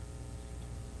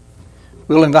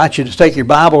We'll invite you to take your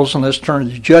Bibles and let's turn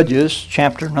to Judges,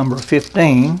 chapter number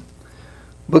 15.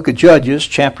 Book of Judges,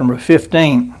 chapter number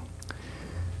 15.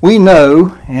 We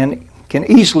know and can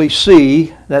easily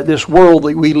see that this world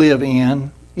that we live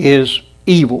in is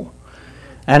evil.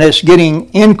 And it's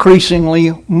getting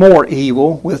increasingly more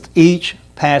evil with each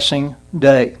passing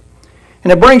day.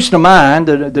 And it brings to mind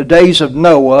the days of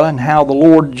Noah and how the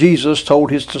Lord Jesus told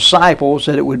his disciples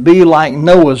that it would be like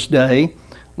Noah's day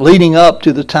leading up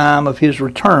to the time of his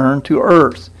return to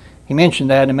earth. He mentioned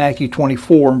that in Matthew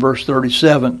 24 and verse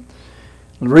 37.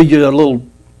 I'll read you a little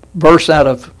verse out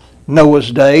of Noah's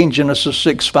day. In Genesis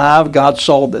 6:5, God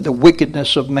saw that the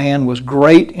wickedness of man was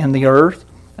great in the earth,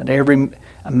 and every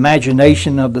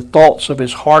imagination of the thoughts of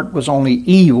his heart was only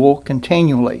evil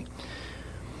continually.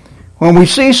 When we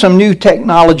see some new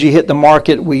technology hit the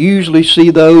market, we usually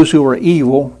see those who are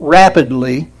evil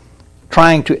rapidly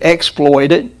trying to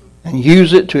exploit it and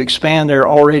use it to expand their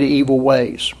already evil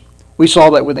ways. We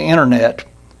saw that with the internet.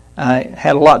 It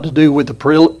had a lot to do with the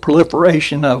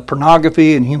proliferation of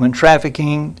pornography and human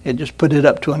trafficking. It just put it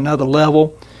up to another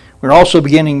level. We're also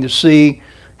beginning to see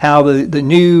how the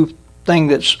new thing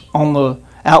that's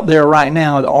out there right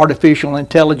now, the artificial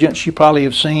intelligence, you probably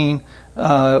have seen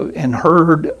and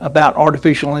heard about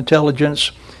artificial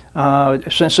intelligence.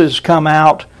 Since it's come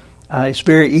out, it's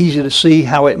very easy to see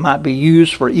how it might be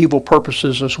used for evil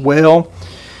purposes as well.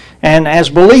 And as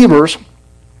believers,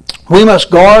 we must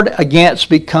guard against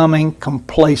becoming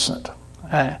complacent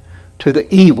to the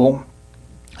evil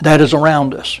that is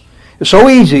around us. It's so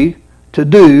easy to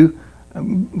do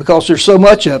because there's so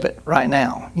much of it right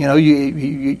now. You know,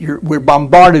 we're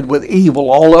bombarded with evil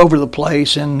all over the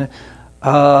place, and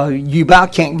you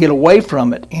about can't get away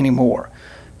from it anymore.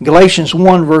 Galatians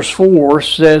 1 verse 4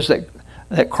 says that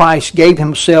Christ gave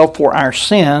himself for our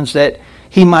sins that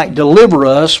he might deliver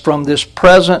us from this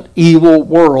present evil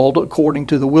world according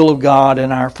to the will of God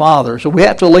and our Father. So we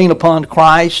have to lean upon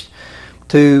Christ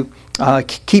to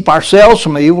keep ourselves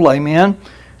from evil, amen.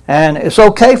 And it's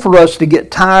okay for us to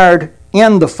get tired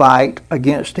in the fight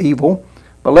against evil,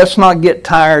 but let's not get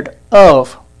tired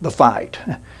of the fight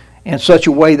in such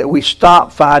a way that we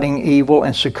stop fighting evil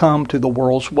and succumb to the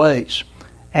world's ways.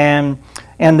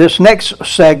 And this next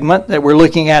segment that we're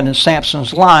looking at in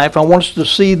Samson's life, I want us to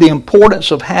see the importance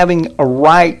of having a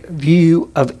right view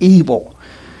of evil.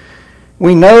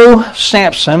 We know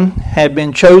Samson had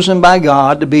been chosen by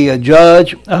God to be a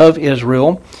judge of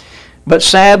Israel, but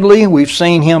sadly we've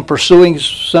seen him pursuing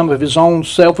some of his own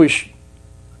selfish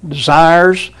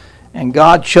desires, and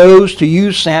God chose to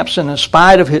use Samson in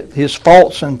spite of his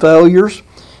faults and failures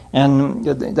and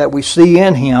that we see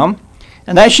in him.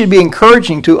 And that should be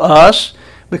encouraging to us,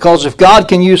 because if God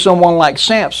can use someone like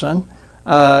Samson,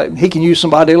 he can use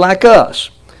somebody like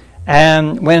us.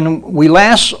 And when we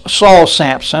last saw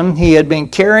Samson, he had been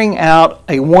carrying out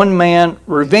a one-man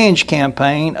revenge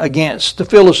campaign against the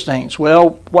Philistines.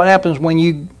 Well, what happens when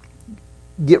you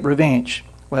get revenge?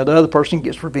 Well, the other person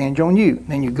gets revenge on you.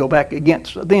 Then you go back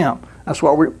against them. That's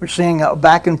what we're seeing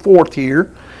back and forth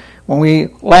here. When we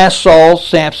last saw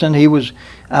Samson, he was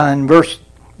in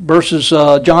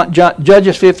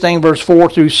Judges 15, verse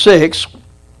 4 through 6,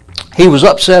 he was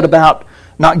upset about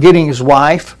not getting his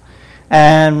wife,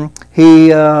 and he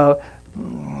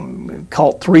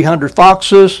caught 300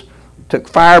 foxes, took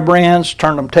firebrands,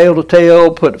 turned them tail to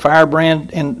tail, put firebrand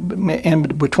in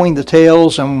between the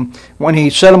tails, and when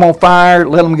he set them on fire,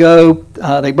 let them go,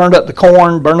 they burned up the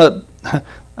corn, burned up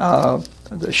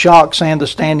the shocks and the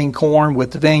standing corn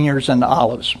with the vineyards and the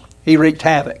olives. He wreaked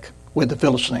havoc with the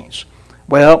Philistines.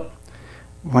 Well,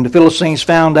 when the Philistines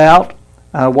found out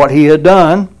what he had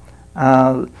done,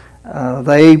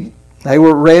 they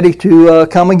were ready to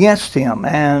come against him.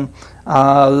 And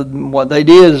what they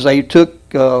did is they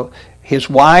took his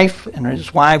wife and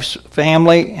his wife's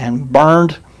family and he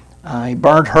burned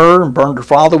her and burned her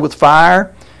father with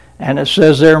fire. And it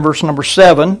says there in verse number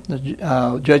 7,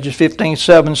 Judges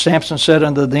 15:7, Samson said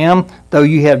unto them, though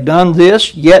you have done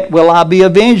this, yet will I be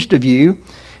avenged of you,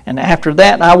 and after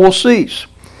that I will cease.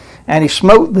 And he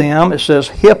smote them, it says,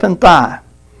 hip and thigh,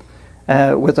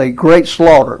 with a great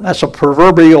slaughter. That's a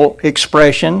proverbial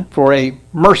expression for a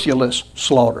merciless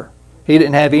slaughter. He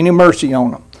didn't have any mercy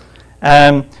on them.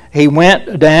 And he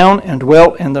went down and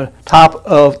dwelt in the top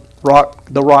of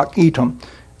the rock Etam.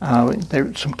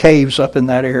 There's some caves up in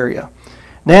that area.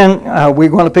 Then we're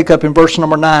going to pick up in verse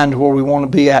number 9 where we want to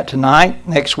be at tonight.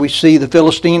 Next we see the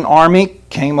Philistine army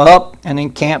came up and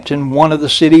encamped in one of the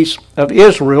cities of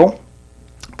Israel,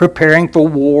 preparing for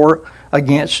war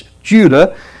against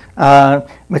Judah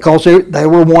because they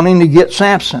were wanting to get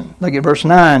Samson. Look at verse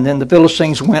 9. Then the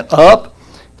Philistines went up,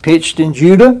 pitched in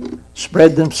Judah,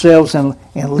 spread themselves in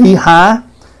Lehi.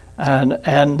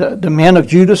 And the men of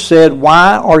Judah said,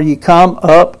 "Why are ye come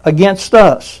up against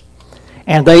us?"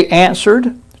 And they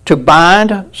answered, "To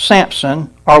bind Samson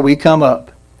are we come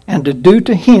up, and to do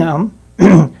to him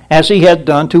as he had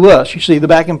done to us." You see the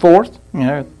back and forth?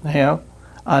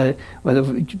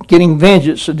 Getting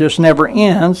vengeance, it just never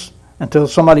ends until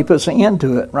somebody puts an end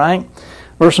to it, right?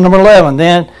 Verse number 11,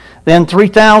 Then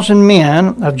 3,000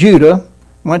 men of Judah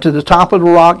went to the top of the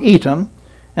rock Etam,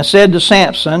 and said to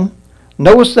Samson,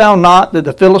 "Knowest thou not that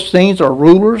the Philistines are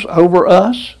rulers over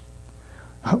us?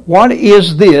 What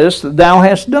is this that thou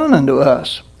hast done unto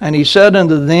us?" And he said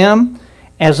unto them,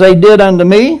 "As they did unto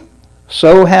me,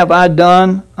 so have I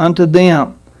done unto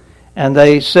them." And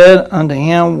they said unto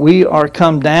him, "We are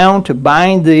come down to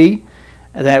bind thee,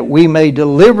 that we may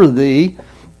deliver thee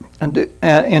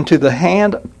into the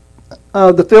hand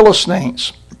of the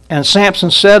Philistines." And Samson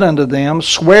said unto them,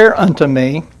 "Swear unto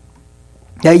me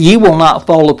that ye will not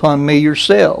fall upon me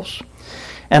yourselves."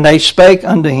 And they spake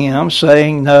unto him,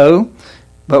 saying, "No,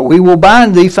 but we will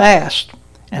bind thee fast,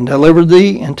 and deliver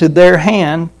thee into their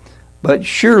hand, but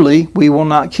surely we will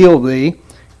not kill thee."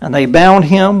 And they bound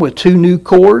him with 2 new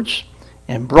cords,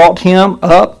 and brought him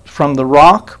up from the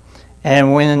rock.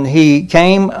 And when he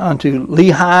came unto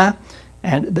Lehi,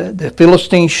 and the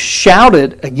Philistines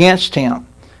shouted against him,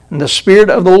 and the Spirit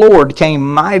of the Lord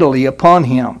came mightily upon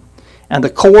him. And the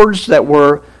cords that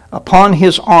were upon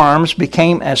his arms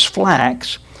became as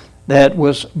flax that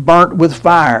was burnt with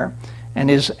fire, and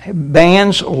his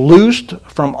bands loosed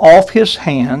from off his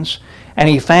hands. And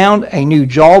he found a new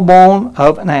jawbone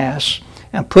of an ass,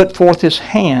 and put forth his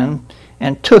hand,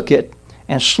 and took it,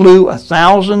 and slew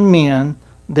 1,000 men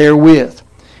therewith.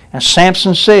 And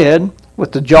Samson said,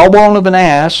 "With the jawbone of an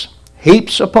ass,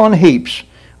 heaps upon heaps,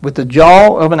 with the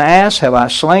jaw of an ass have I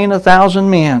slain 1,000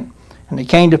 men." And it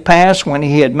came to pass, when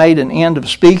he had made an end of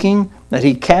speaking, that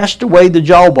he cast away the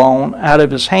jawbone out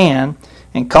of his hand,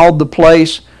 and called the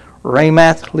place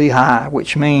Ramath Lehi,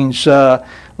 which means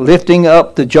lifting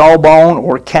up the jawbone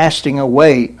or casting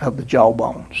away of the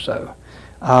jawbone. So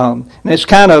and it's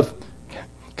kind of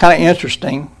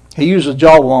interesting. He uses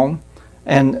jawbone,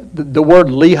 and the word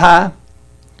Lehi,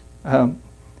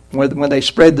 when they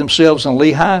spread themselves in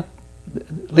Lehi,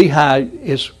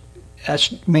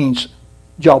 means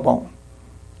jawbone.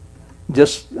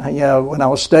 Just when I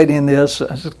was studying this,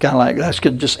 it's kind of like, that's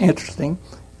just interesting.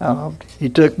 He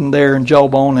took them there in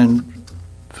jawbone and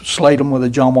slayed them with a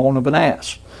jawbone of an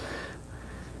ass.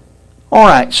 All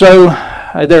right, so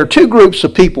there are 2 groups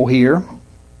of people here.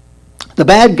 The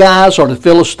bad guys are the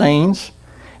Philistines,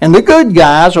 and the good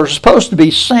guys are supposed to be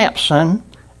Samson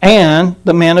and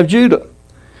the men of Judah.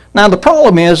 Now the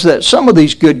problem is that some of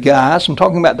these good guys, I'm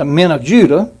talking about the men of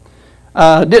Judah,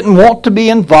 didn't want to be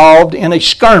involved in a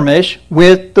skirmish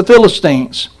with the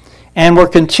Philistines, and were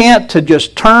content to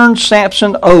just turn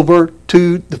Samson over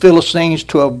to the Philistines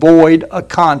to avoid a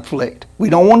conflict. We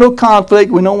don't want no conflict.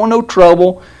 We don't want no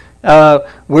trouble.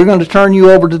 We're going to turn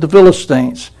you over to the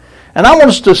Philistines. And I want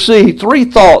us to see 3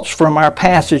 thoughts from our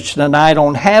passage tonight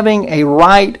on having a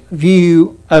right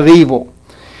view of evil.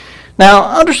 Now,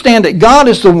 understand that God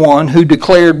is the one who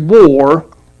declared war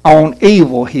on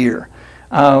evil here.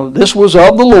 This was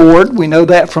of the Lord. We know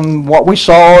that from what we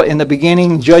saw in the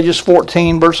beginning, Judges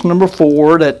 14, verse number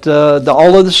 4, that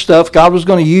all of this stuff, God was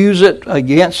going to use it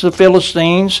against the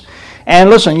Philistines. And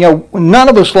listen, none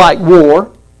of us like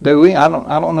war, do we? I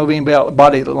don't know of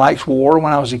anybody that likes war.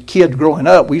 When I was a kid growing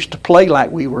up, we used to play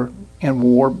like we were in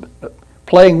war.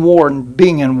 Playing war and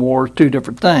being in war are 2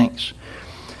 different things.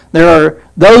 There are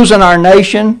those in our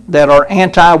nation that are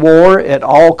anti-war at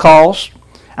all costs.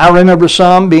 I remember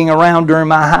some being around during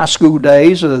my high school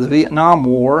days of the Vietnam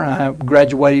War. I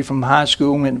graduated from high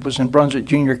school and was in Brunswick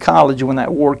Junior College when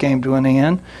that war came to an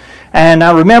end. And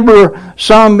I remember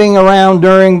some being around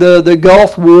during the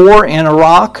Gulf War in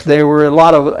Iraq. There were a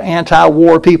lot of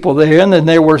anti-war people there. And then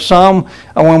there were some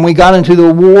when we got into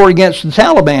the war against the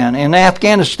Taliban in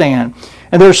Afghanistan.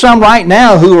 And there's some right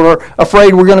now who are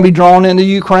afraid we're going to be drawn into the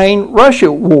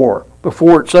Ukraine-Russia war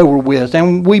before it's over with.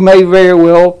 And we may very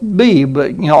well be,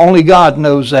 but only God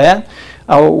knows that,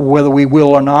 whether we will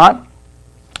or not.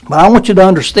 But I want you to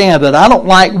understand that I don't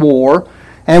like war,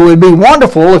 and it would be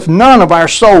wonderful if none of our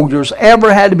soldiers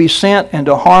ever had to be sent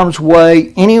into harm's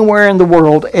way anywhere in the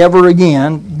world ever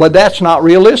again, but that's not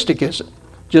realistic, is it?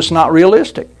 Just not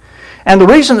realistic. And the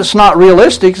reason it's not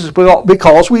realistic is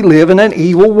because we live in an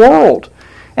evil world.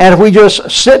 And if we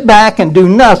just sit back and do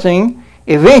nothing,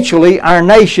 eventually our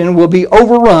nation will be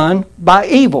overrun by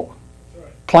evil.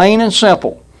 Plain and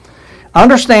simple.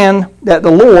 Understand that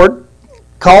the Lord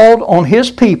called on His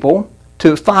people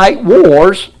to fight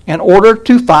wars in order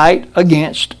to fight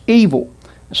against evil.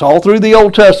 It's all through the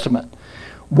Old Testament.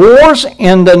 Wars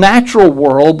in the natural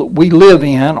world that we live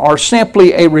in are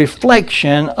simply a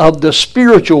reflection of the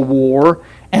spiritual war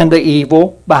and the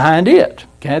evil behind it.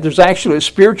 Okay? There's actually a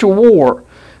spiritual war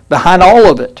behind all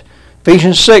of it.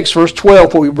 Ephesians 6, verse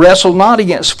 12, for we wrestle not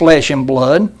against flesh and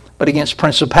blood, but against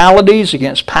principalities,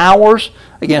 against powers,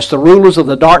 against the rulers of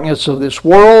the darkness of this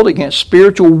world, against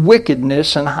spiritual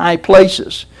wickedness in high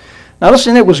places. Now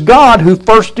listen, it was God who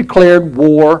first declared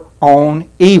war on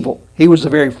evil. He was the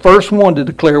very first one to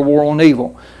declare war on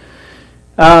evil.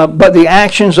 But the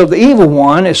actions of the evil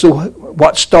one is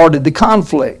what started the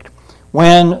conflict.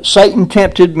 When Satan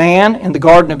tempted man in the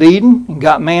Garden of Eden and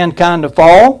got mankind to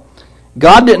fall,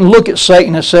 God didn't look at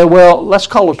Satan and say, well, let's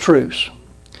call a truce.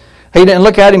 He didn't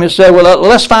look at him and say, well,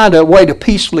 let's find a way to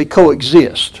peacefully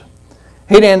coexist.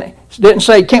 He didn't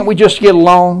say, can't we just get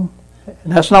along?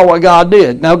 And that's not what God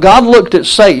did. Now, God looked at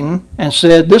Satan and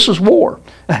said, this is war.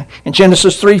 In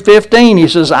Genesis 3:15, he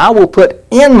says, I will put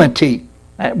enmity.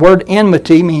 That word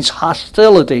enmity means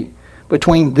hostility.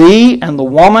 Between thee and the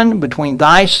woman, between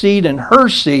thy seed and her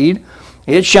seed,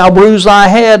 it shall bruise thy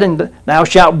head, and thou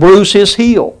shalt bruise his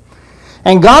heel.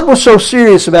 And God was so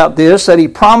serious about this that he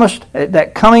promised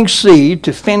that coming seed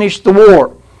to finish the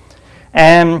war.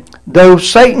 And though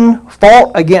Satan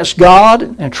fought against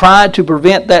God and tried to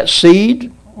prevent that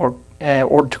seed or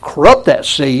to corrupt that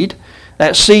seed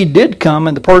did come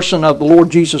in the person of the Lord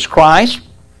Jesus Christ.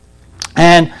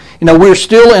 And, we're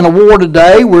still in a war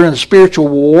today. We're in a spiritual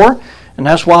war. And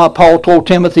that's why Paul told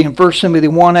Timothy in 1 Timothy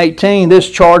 1:18,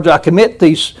 this charge I commit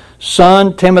thee,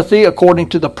 son Timothy, according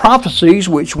to the prophecies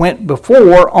which went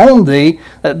before on thee,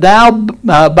 that thou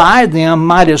by them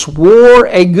mightest war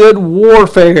a good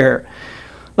warfare.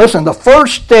 Listen, the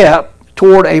first step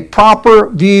toward a proper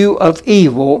view of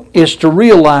evil is to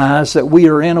realize that we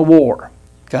are in a war.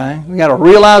 Okay? We got to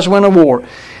realize we're in a war.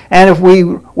 And if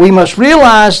we must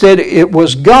realize that it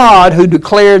was God who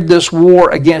declared this war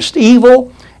against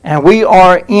evil, and we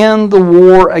are in the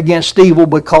war against evil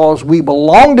because we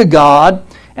belong to God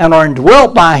and are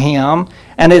indwelt by Him,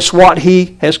 and it's what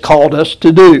He has called us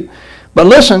to do. But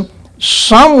listen,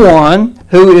 someone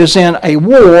who is in a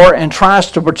war and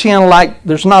tries to pretend like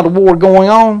there's not a war going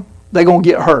on, they're going to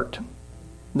get hurt.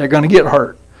 They're going to get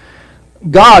hurt.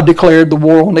 God declared the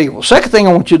war on evil. Second thing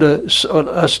I want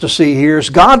us to see here is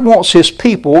God wants His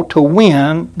people to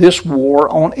win this war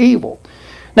on evil.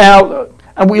 Now,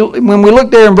 when we look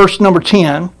there in verse number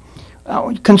 10,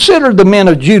 consider the men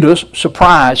of Judah's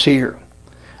surprise here.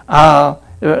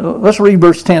 Let's read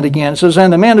verse 10 again. It says,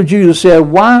 and the men of Judah said,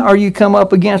 why are you come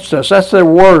up against us? That's their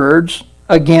words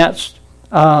against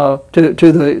to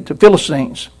the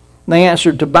Philistines. They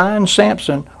answered, to bind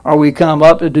Samson are we come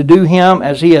up, and to do him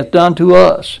as he hath done to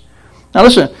us. Now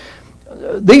listen,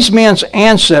 these men's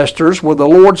ancestors were the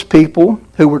Lord's people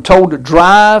who were told to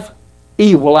drive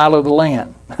evil out of the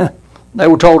land. They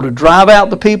were told to drive out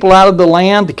the people out of the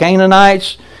land, the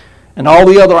Canaanites and all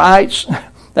the other ites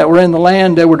that were in the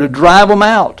land. They were to drive them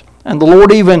out. And the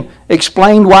Lord even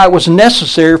explained why it was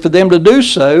necessary for them to do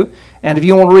so. And if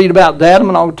you want to read about that, I'm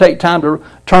not going to take time to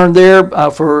turn there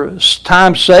for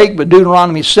time's sake, but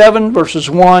Deuteronomy 7, verses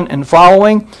 1 and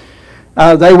following,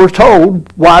 they were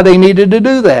told why they needed to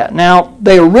do that. Now,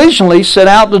 they originally set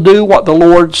out to do what the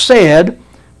Lord said,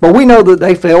 but we know that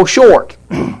they fell short.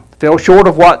 Fell short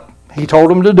of what He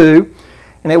told them to do.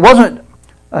 And it wasn't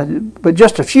but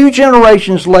just a few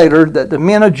generations later that the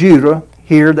men of Judah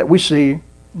here that we see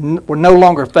were no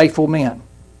longer faithful men.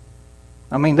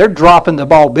 I mean, they're dropping the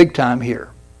ball big time here.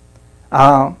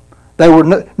 They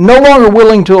were no longer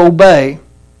willing to obey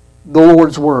the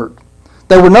Lord's word.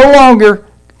 They were no longer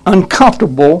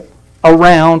uncomfortable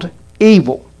around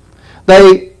evil.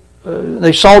 They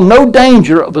saw no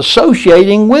danger of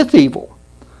associating with evil.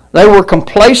 They were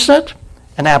complacent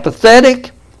and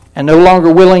apathetic and no longer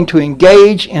willing to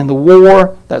engage in the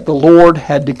war that the Lord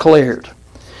had declared.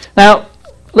 Now,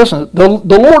 listen, the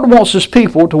Lord wants His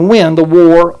people to win the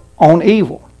war on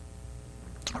evil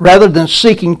rather than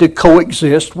seeking to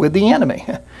coexist with the enemy.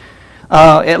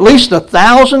 At least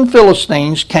 1,000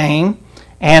 Philistines came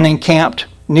and encamped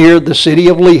near the city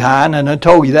of Lehi, and I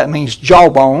told you that means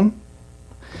jawbone.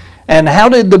 And how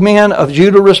did the men of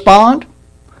Judah respond?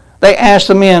 They asked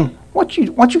the men, what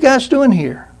you guys doing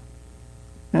here?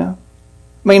 Yeah.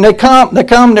 I mean, they come,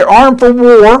 they're armed for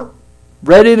war,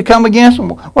 ready to come against them.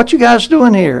 What you guys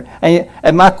doing here?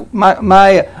 And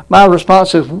my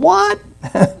response is, what?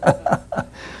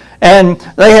 And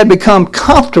they had become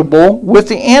comfortable with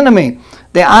the enemy.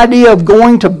 The idea of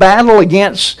going to battle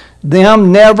against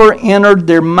them never entered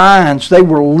their minds. They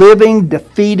were living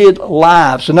defeated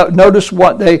lives. So notice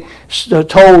what they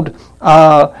told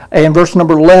in verse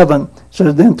number 11.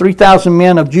 So then 3,000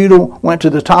 men of Judah went to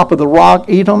the top of the rock,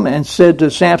 Edom, and said to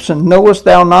Samson, knowest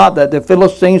thou not that the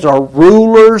Philistines are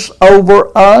rulers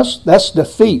over us? That's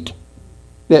defeat,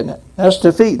 isn't it? That's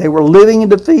defeat. They were living in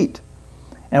defeat.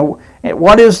 And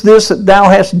what is this that thou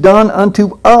hast done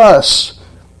unto us?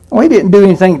 Well, he didn't do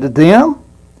anything to them.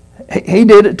 He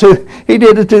did it to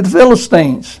the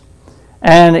Philistines.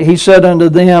 And he said unto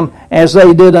them, as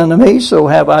they did unto me, so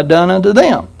have I done unto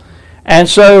them. And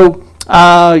so,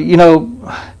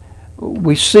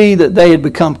 we see that they had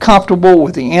become comfortable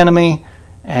with the enemy,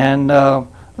 and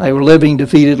they were living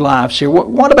defeated lives here.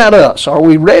 What about us? Are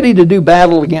we ready to do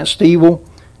battle against evil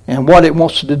and what it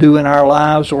wants to do in our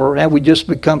lives, or have we just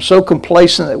become so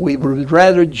complacent that we would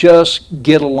rather just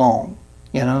get along?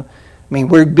 I mean,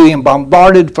 we're being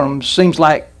bombarded from, seems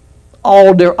like,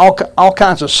 all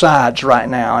kinds of sides right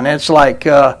now, and it's like,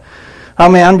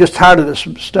 I'm just tired of this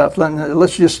stuff.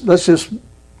 Let's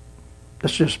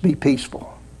just be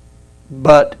peaceful.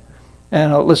 But,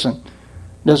 listen,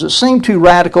 does it seem too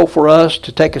radical for us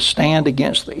to take a stand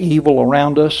against the evil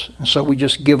around us, and so we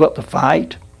just give up the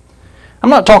fight? I'm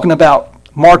not talking about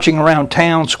marching around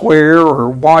town square or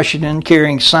Washington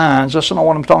carrying signs. That's not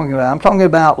what I'm talking about. I'm talking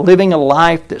about living a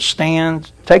life that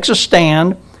takes a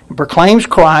stand, and proclaims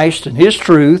Christ and His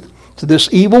truth to this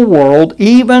evil world,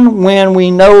 even when we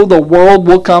know the world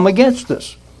will come against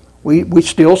us. We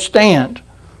still stand.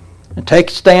 And take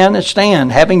a stand and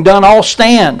stand. Having done all,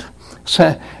 stand.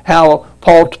 That's how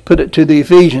Paul put it to the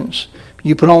Ephesians.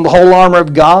 You put on the whole armor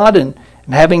of God, and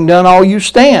having done all, you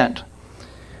stand.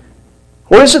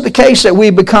 Or is it the case that we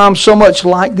become so much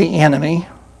like the enemy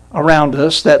around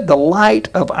us that the light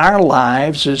of our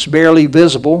lives is barely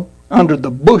visible under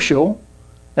the bushel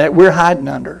that we're hiding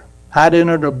under? Hiding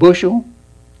under a bushel?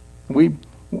 We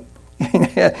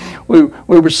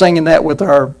were singing that with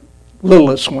our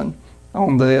littlest one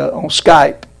on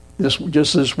Skype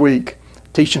just this week,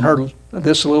 teaching her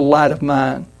this little light of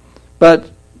mine. But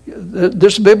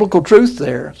there's biblical truth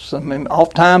there. So,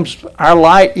 oftentimes our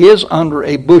light is under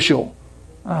a bushel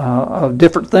of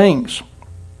different things.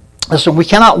 Listen, we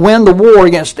cannot win the war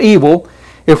against evil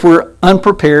if we're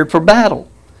unprepared for battle.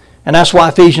 And that's why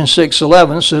Ephesians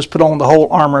 6:11 says, put on the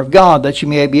whole armor of God that you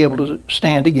may be able to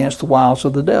stand against the wiles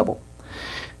of the devil.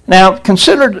 Now,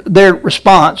 consider their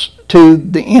response to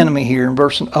the enemy here in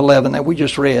verse 11 that we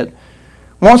just read.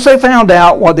 Once they found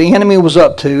out what the enemy was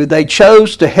up to, they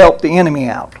chose to help the enemy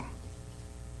out.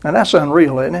 Now, that's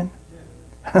unreal, isn't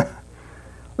it?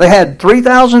 They had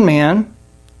 3,000 men.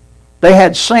 They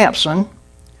had Samson.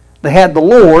 They had the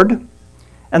Lord.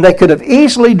 And they could have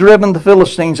easily driven the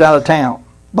Philistines out of town.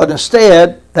 But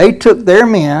instead, they took their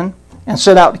men and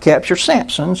set out to capture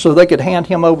Samson so they could hand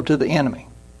him over to the enemy.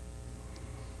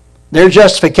 Their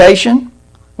justification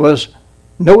was,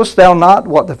 knowest thou not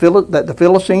that the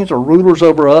Philistines are rulers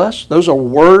over us? Those are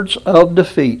words of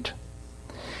defeat.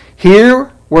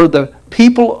 Here were the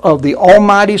people of the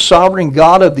Almighty Sovereign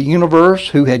God of the universe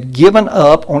who had given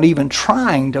up on even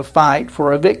trying to fight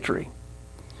for a victory.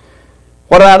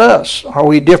 What about us? Are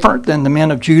we different than the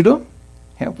men of Judah?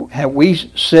 Have we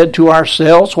said to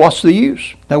ourselves, what's the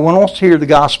use? No one wants to hear the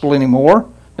gospel anymore.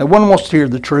 No one wants to hear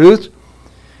the truth.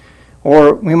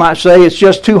 Or we might say it's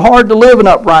just too hard to live an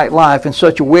upright life in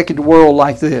such a wicked world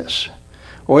like this.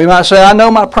 Or we might say, I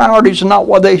know my priorities are not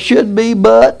what they should be,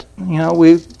 but,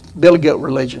 we Billy Goat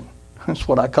religion. That's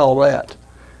what I call that.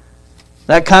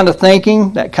 That kind of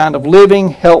thinking, that kind of living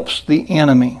helps the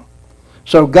enemy.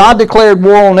 So God declared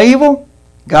war on evil.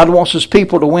 God wants His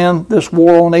people to win this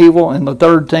war on evil. And the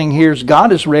third thing here is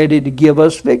God is ready to give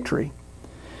us victory.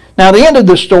 Now, the end of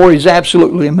this story is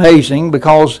absolutely amazing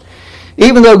because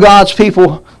even though God's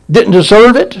people didn't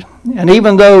deserve it, and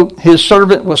even though His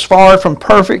servant was far from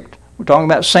perfect, we're talking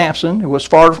about Samson, who was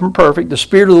far from perfect, the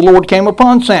Spirit of the Lord came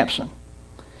upon Samson.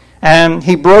 And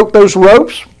he broke those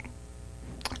ropes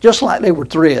just like they were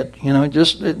thread.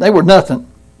 They were nothing.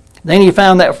 Then he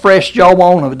found that fresh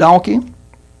jawbone of a donkey,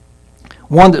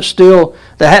 one that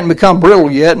hadn't become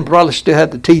brittle yet and probably still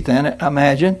had the teeth in it, I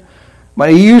imagine. But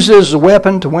he used it as a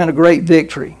weapon to win a great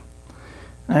victory.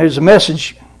 Now, there's a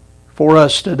message for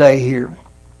us today here.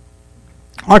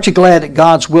 Aren't you glad that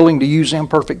God's willing to use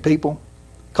imperfect people?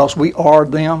 Because we are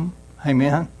them.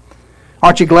 Amen.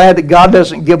 Aren't you glad that God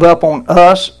doesn't give up on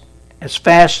us as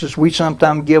fast as we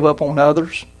sometimes give up on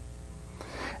others?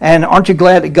 And aren't you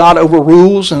glad that God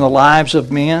overrules in the lives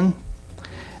of men?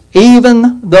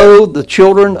 Even though the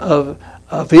children of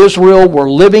of Israel were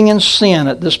living in sin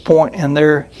at this point in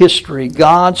their history,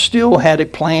 God still had a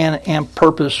plan and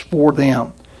purpose for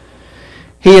them.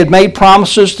 He had made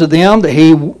promises to them that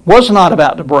he was not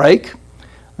about to break.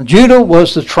 Judah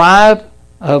was the tribe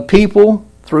of people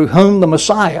through whom the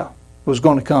Messiah was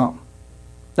going to come.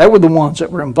 They were the ones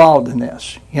that were involved in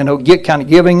this, kind of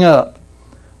giving up.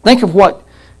 Think of what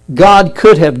God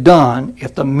could have done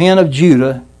if the men of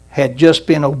Judah had just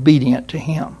been obedient to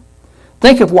him.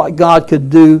 Think of what God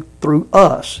could do through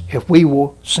us if we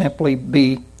will simply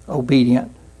be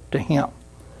obedient to him.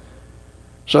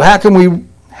 So how can we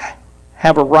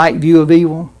have a right view of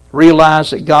evil?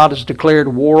 Realize that God has declared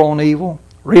war on evil.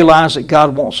 Realize that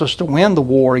God wants us to win the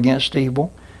war against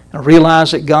evil. And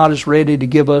realize that God is ready to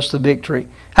give us the victory.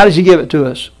 How does he give it to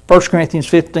us? 1 Corinthians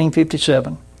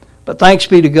 15:57. But thanks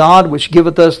be to God which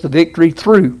giveth us the victory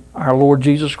through our Lord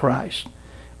Jesus Christ.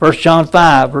 1 John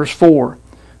 5, verse 4.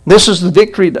 This is the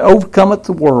victory that overcometh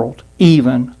the world,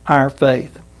 even our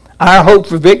faith. Our hope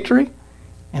for victory,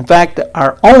 in fact,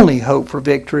 our only hope for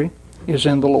victory, is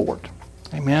in the Lord.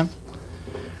 Amen.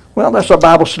 Well, that's our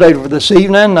Bible study for this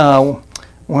evening.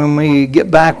 When we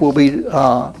get back, we'll be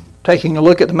taking a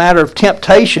look at the matter of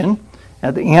temptation.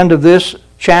 At the end of this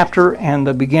chapter and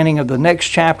the beginning of the next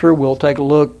chapter, we'll take a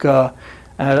look at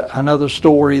another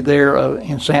story there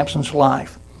in Samson's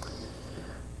life.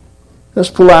 Let's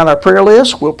pull out our prayer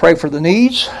list. We'll pray for the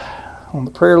needs on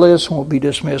the prayer list, and we'll be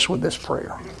dismissed with this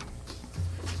prayer.